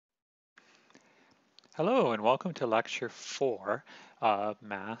Hello and welcome to Lecture 4 of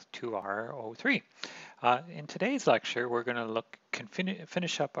Math 2R03. In today's lecture, we're going to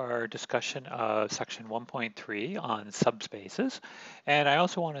finish up our discussion of section 1.3 on subspaces. And I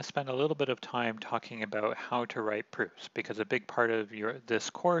also want to spend a little bit of time talking about how to write proofs, because a big part of this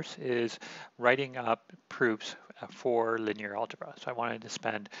course is writing up proofs for linear algebra. So I wanted to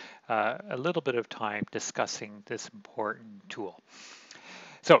spend a little bit of time discussing this important tool.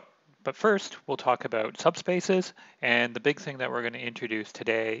 But first, we'll talk about subspaces, and the big thing that we're going to introduce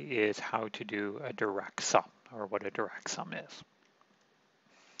today is how to do a direct sum, or what a direct sum is.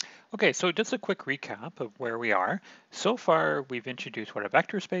 Okay, so just a quick recap of where we are. So far, we've introduced what a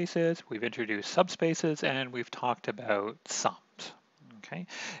vector space is, we've introduced subspaces, and we've talked about sums. Okay,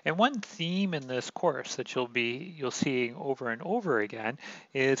 and one theme in this course that you'll see over and over again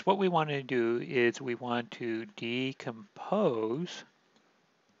is what we want to do is we want to decompose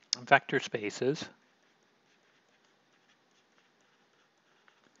vector spaces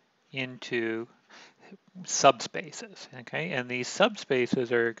into subspaces, okay? And these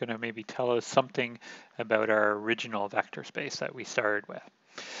subspaces are going to maybe tell us something about our original vector space that we started with.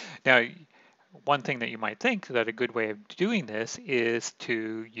 Now, one thing that you might think that a good way of doing this is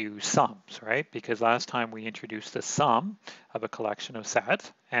to use sums, right? Because last time we introduced the sum of a collection of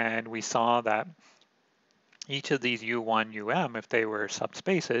sets, and we saw that each of these U1, UM, if they were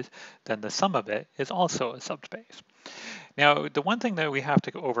subspaces, then the sum of it is also a subspace. Now, the one thing that we have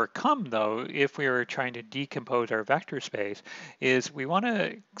to overcome, though, if we are trying to decompose our vector space, is we want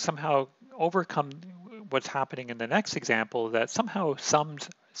to somehow overcome what's happening in the next example, that somehow sums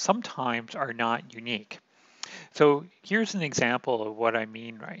sometimes are not unique. So here's an example of what I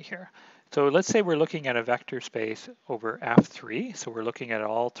mean right here. So let's say we're looking at a vector space over F3. So we're looking at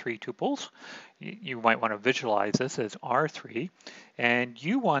all three tuples. You might want to visualize this as R3. And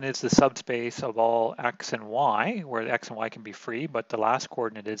U1 is the subspace of all X and Y, where X and Y can be free, but the last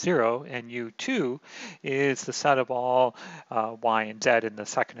coordinate is 0. And U2 is the set of all Y and Z in the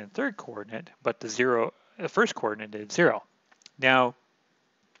second and third coordinate, but the first coordinate is 0. Now,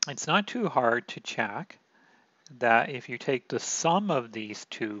 it's not too hard to check that if you take the sum of these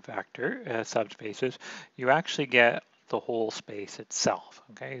two vector subspaces, you actually get the whole space itself.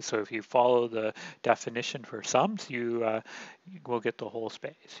 Okay, so if you follow the definition for sums, you will get the whole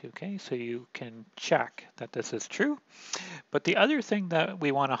space. Okay, so you can check that this is true. But the other thing that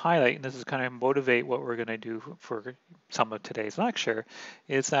we want to highlight, and this is kind of motivate what we're going to do for some of today's lecture,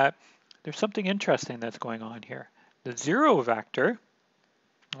 is that there's something interesting that's going on here. The zero vector,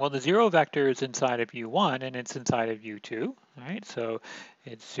 well, the zero vector is inside of U1 and it's inside of U2, right? So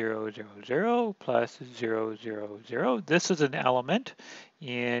it's 0, 0, 0 plus 0, 0, 0. This is an element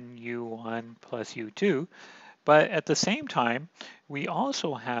in U1 plus U2. But at the same time, we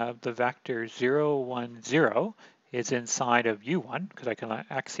also have the vector 0, 1, 0 is inside of U1 because I can let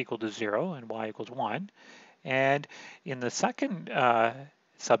x equal to 0 and y equals 1. And in the second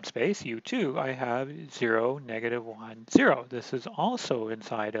subspace, U2, I have 0, negative 1, 0. This is also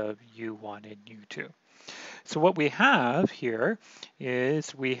inside of U1 and U2. So what we have here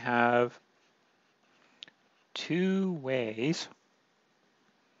is we have two ways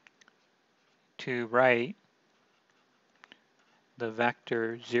to write the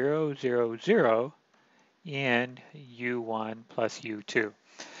vector 0, 0, 0 in U1 plus U2.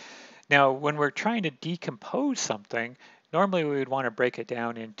 Now, when we're trying to decompose something, normally we would want to break it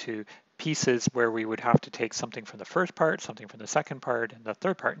down into pieces where we would have to take something from the first part, something from the second part, and the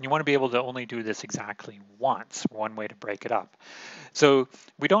third part. And you want to be able to only do this exactly once, one way to break it up. So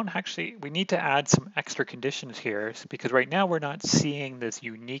we need to add some extra conditions here because right now we're not seeing this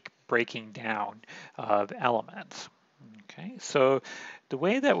unique breaking down of elements. Okay, so the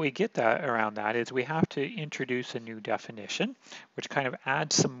way that we get that around that is we have to introduce a new definition, which kind of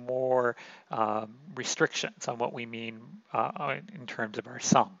adds some more restrictions on what we mean in terms of our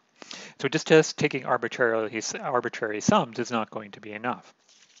sum. So just taking arbitrary sums is not going to be enough.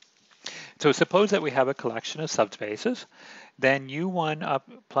 So suppose that we have a collection of subspaces, then U1 up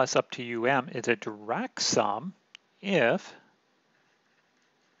plus up to UM is a direct sum if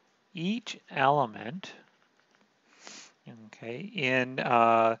each element, okay, in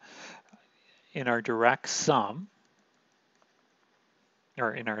our direct sum,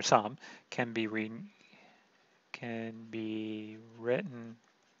 or in our sum, can be written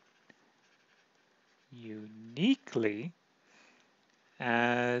uniquely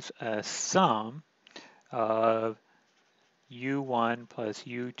as a sum of U1 plus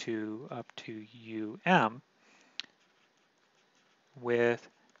U2 up to UM with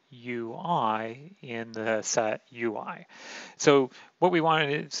UI in the set UI. So what we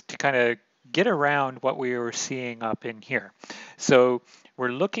wanted is to kind of get around what we were seeing up in here. So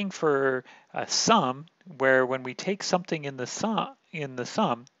we're looking for a sum where when we take something in the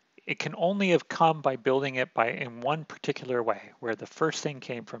sum, it can only have come by building it in one particular way, where the first thing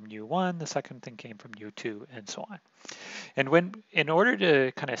came from U1, the second thing came from U2, and so on. And in order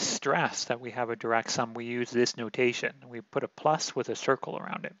to kind of stress that we have a direct sum, we use this notation. We put a plus with a circle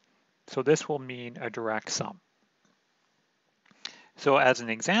around it. So this will mean a direct sum. So as an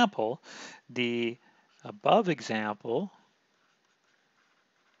example, the above example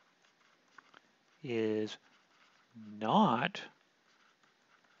is not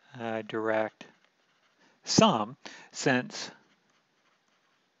a direct sum, since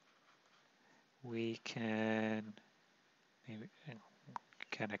we can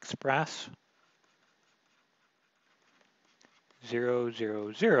express 0,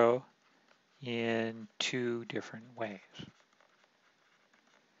 0, 0 in two different ways.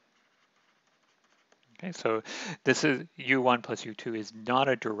 Okay, so this is U1 plus U2 is not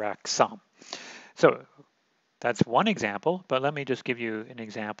a direct sum. So that's one example, but let me just give you an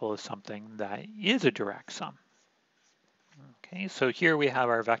example of something that is a direct sum. Okay, so here we have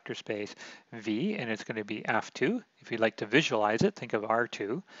our vector space V, and it's going to be F2. If you'd like to visualize it, think of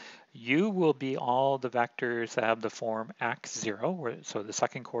R2. U will be all the vectors that have the form x0, so the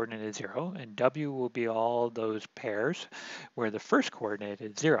second coordinate is 0, and W will be all those pairs where the first coordinate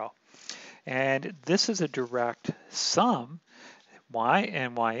is 0. And this is a direct sum. Why?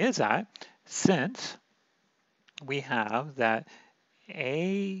 And why is that? Since we have that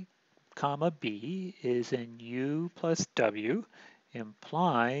A comma B is in U plus W,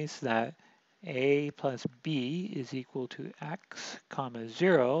 implies that A plus B is equal to X comma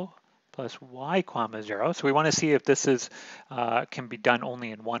 0 plus Y comma 0. So we want to see if this is can be done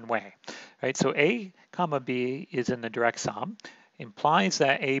only in one way, right? So A comma B is in the direct sum, implies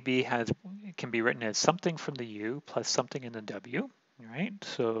that AB can be written as something from the U plus something in the W, right?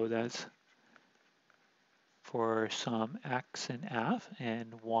 So that's for some X in F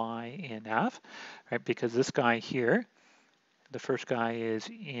and Y in F, right? Because this guy here, the first guy is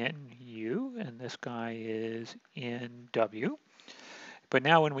in U and this guy is in W. But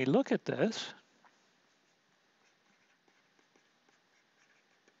now when we look at this,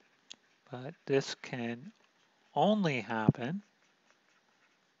 but this can only happen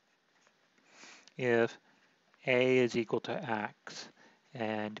if A is equal to X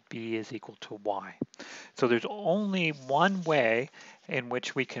and B is equal to Y. So there's only one way in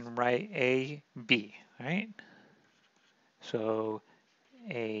which we can write AB, right? So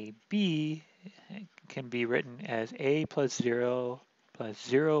AB can be written as A plus 0 plus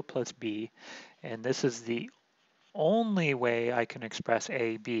 0 plus B, and this is the only way I can express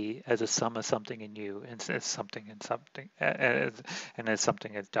AB as a sum of something in U and as something in something and as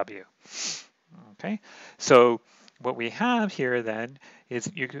something as W. Okay, so what we have here then is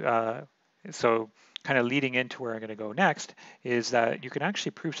so kind of leading into where I'm going to go next is that you can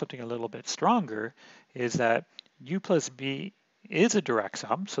actually prove something a little bit stronger, is that U plus B is a direct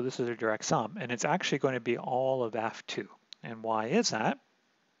sum, so this is a direct sum, and it's actually going to be all of F2. And why is that?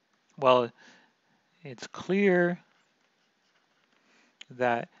 Well, it's clear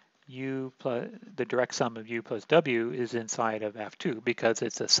that the direct sum of U plus W is inside of F2 because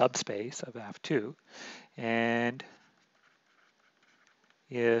it's a subspace of F2. And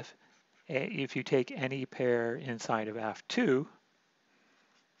if you take any pair inside of F2,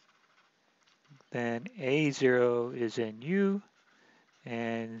 then A0 is in U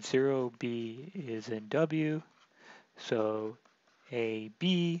and 0B is in W. So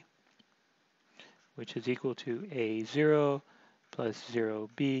AB, which is equal to A0 plus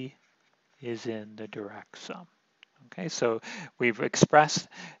 0B, is in the direct sum. Okay, so we've expressed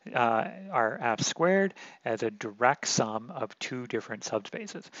our F squared as a direct sum of two different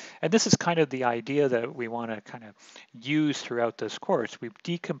subspaces. And this is kind of the idea that we want to kind of use throughout this course. We've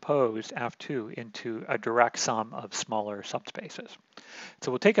decomposed F2 into a direct sum of smaller subspaces.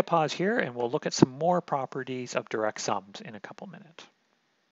 So we'll take a pause here and we'll look at some more properties of direct sums in a couple minutes.